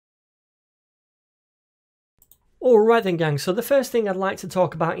Alright then gang, so the first thing I'd like to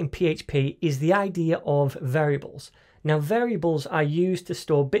talk about in PHP is the idea of variables. Now variables are used to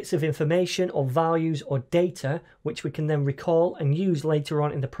store bits of information or values or data which we can then recall and use later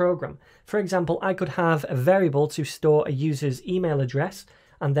on in the program. For example, I could have a variable to store a user's email address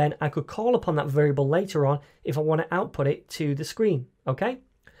and then I could call upon that variable later on if I want to output it to the screen, okay?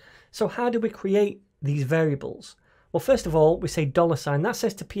 So how do we create these variables? Well, first of all, we say $. That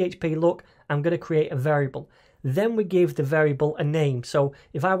says to PHP, look, I'm going to create a variable. Then we give the variable a name. So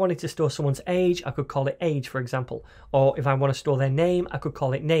if I wanted to store someone's age, I could call it age, for example. Or if I want to store their name, I could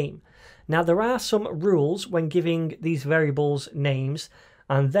call it name. Now, there are some rules when giving these variables names,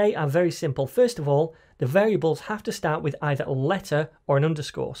 and they are very simple. First of all, the variables have to start with either a letter or an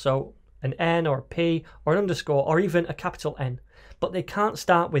underscore. So an N or a P or an underscore or even a capital N. But they can't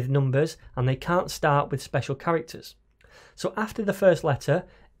start with numbers and they can't start with special characters. So after the first letter,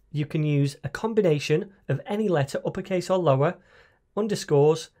 you can use a combination of any letter, uppercase or lower,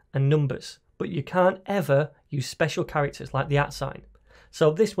 underscores and numbers, but you can't ever use special characters like the @ sign.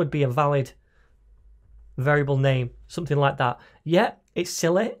 So this would be a valid variable name, something like that. Yeah, it's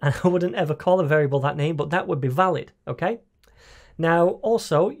silly and I wouldn't ever call a variable that name, but that would be valid, okay? Now,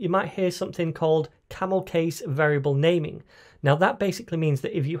 also, you might hear something called Camelcase variable naming. Now, that basically means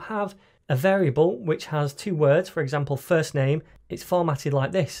that if you have a variable which has two words, for example, first name, it's formatted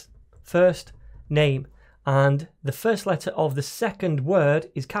like this, first name, and the first letter of the second word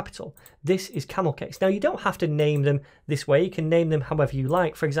is capital. This is Camelcase. Now, you don't have to name them this way. You can name them however you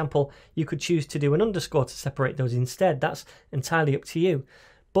like. For example, you could choose to do an underscore to separate those instead. That's entirely up to you.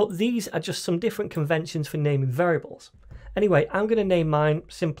 But these are just some different conventions for naming variables. Anyway, I'm going to name mine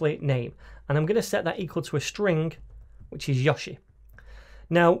simply name, and I'm going to set that equal to a string, which is Yoshi.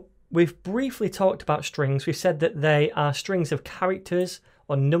 Now, we've briefly talked about strings. We've said that they are strings of characters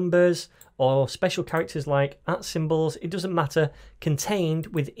or numbers or special characters like @ symbols, it doesn't matter, contained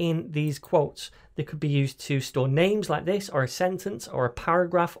within these quotes. They could be used to store names like this, or a sentence, or a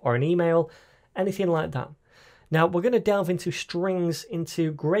paragraph, or an email, anything like that. Now, we're going to delve into strings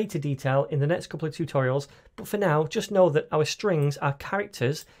into greater detail in the next couple of tutorials, but for now, just know that our strings are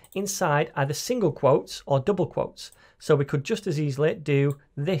characters inside either single quotes or double quotes. So we could just as easily do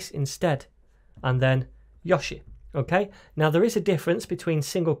this instead, and then Yoshi, okay? Now, there is a difference between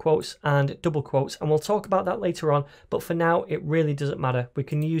single quotes and double quotes, and we'll talk about that later on, but for now, it really doesn't matter. We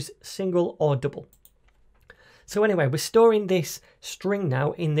can use single or double. So anyway, we're storing this string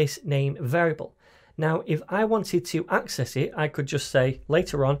now in this name variable. Now, if I wanted to access it, I could just say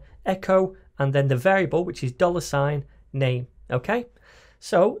later on, echo, and then the variable, which is $ name, okay?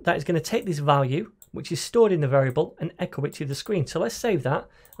 So that is going to take this value, which is stored in the variable, and echo it to the screen. So let's save that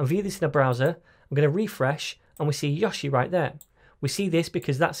and view this in a browser. I'm going to refresh, and we see Yoshi right there. We see this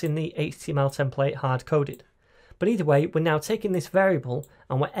because that's in the HTML template hard-coded. But either way, we're now taking this variable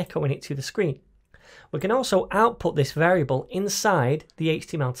and we're echoing it to the screen. We can also output this variable inside the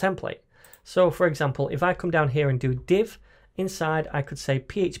HTML template. So for example, if I come down here and do div, inside I could say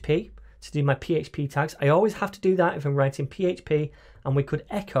PHP to do my PHP tags. I always have to do that if I'm writing PHP, and we could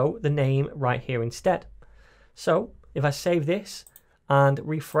echo the name right here instead. So if I save this and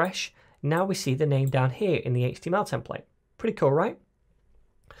refresh, now we see the name down here in the HTML template. Pretty cool, right?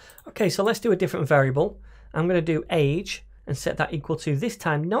 Okay, so let's do a different variable. I'm going to do age and set that equal to, this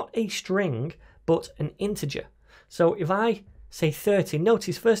time, not a string, but an integer. So if I say 30,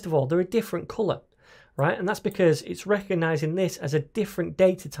 notice first of all, they're a different color, right? And that's because it's recognizing this as a different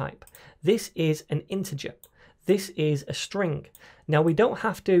data type. This is an integer. This is a string. Now, we don't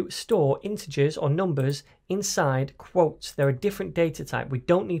have to store integers or numbers inside quotes. They're a different data type. We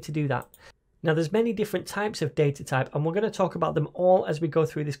don't need to do that. Now, there's many different types of data type, and we're going to talk about them all as we go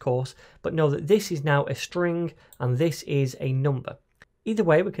through this course, but know that this is now a string and this is a number. Either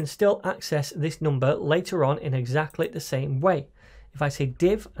way, we can still access this number later on in exactly the same way. If I say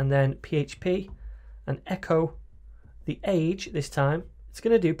div and then PHP and echo the age this time, it's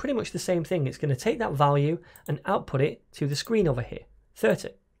going to do pretty much the same thing. It's going to take that value and output it to the screen over here, 30.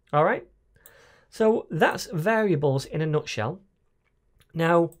 All right? So that's variables in a nutshell.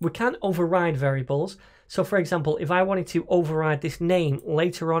 Now, we can override variables. So for example, if I wanted to override this name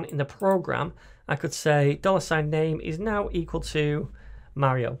later on in the program, I could say $name is now equal to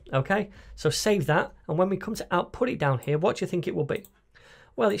Mario, okay? So save that, and when we come to output it down here, what do you think it will be?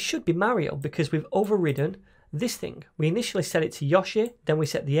 Well, it should be Mario because we've overridden this thing. We initially set it to Yoshi, then we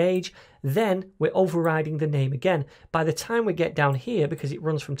set the age, then we're overriding the name again. By the time we get down here, because it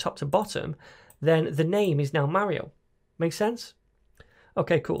runs from top to bottom, then the name is now Mario. Make sense?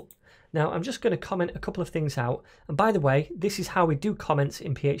 Okay, cool. Now I'm just going to comment a couple of things out, and by the way, this is how we do comments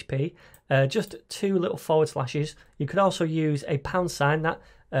in PHP, just 2 little forward slashes. You could also use a £,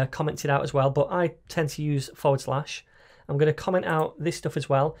 that comments it out as well, but I tend to use forward slash. I'm going to comment out this stuff as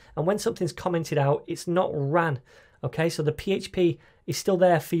well, and when something's commented out, it's not ran. Okay, so the PHP is still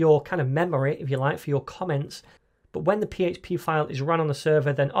there for your kind of memory, if you like, for your comments, but when the PHP file is run on the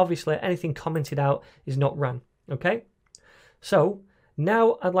server, then obviously anything commented out is not run. Okay, so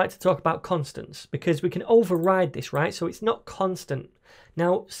now I'd like to talk about constants, because we can override this, right? So it's not constant.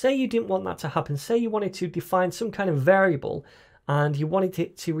 Now, say you didn't want that to happen. Say you wanted to define some kind of variable and you wanted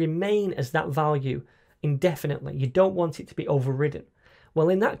it to remain as that value indefinitely. You don't want it to be overridden. Well,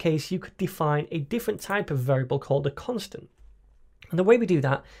 in that case, you could define a different type of variable called a constant. And the way we do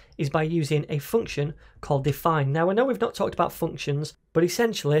that is by using a function called define. Now, I know we've not talked about functions, but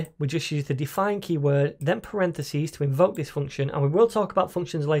essentially we just use the define keyword, then parentheses to invoke this function, and we will talk about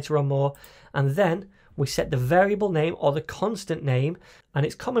functions later on more, and then we set the variable name or the constant name, and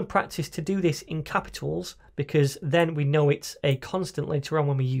it's common practice to do this in capitals because then we know it's a constant later on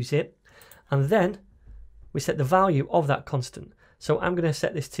when we use it, and then we set the value of that constant. So I'm going to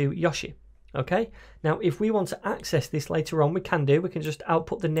set this to Yoshi. Okay, now if we want to access this later on, we can do. We can just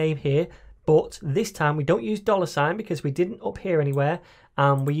output the name here, but this time we don't use $, because we didn't up here anywhere,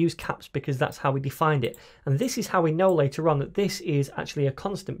 and we use caps because that's how we defined it. And this is how we know later on that this is actually a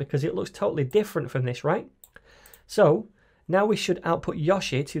constant, because it looks totally different from this, right? So now we should output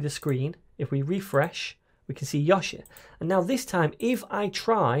Yoshi to the screen. If we refresh, we can see Yoshi. And now this time, if I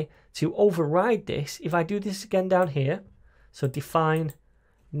try to override this, if I do this again down here, so define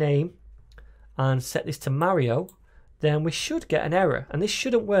name, and set this to Mario, then we should get an error, and this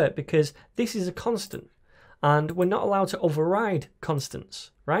shouldn't work because this is a constant and we're not allowed to override constants,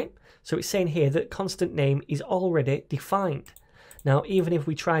 right? So it's saying here that constant name is already defined. Now, even if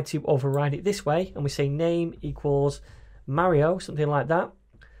we try to override it this way and we say name equals Mario, something like that,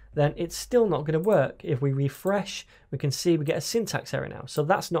 then it's still not going to work. If we refresh, we can see we get a syntax error now, so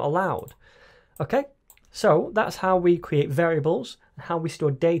that's not allowed. Okay, so that's how we create variables, how we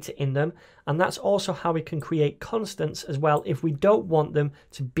store data in them, and that's also how we can create constants as well if we don't want them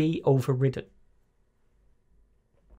to be overridden.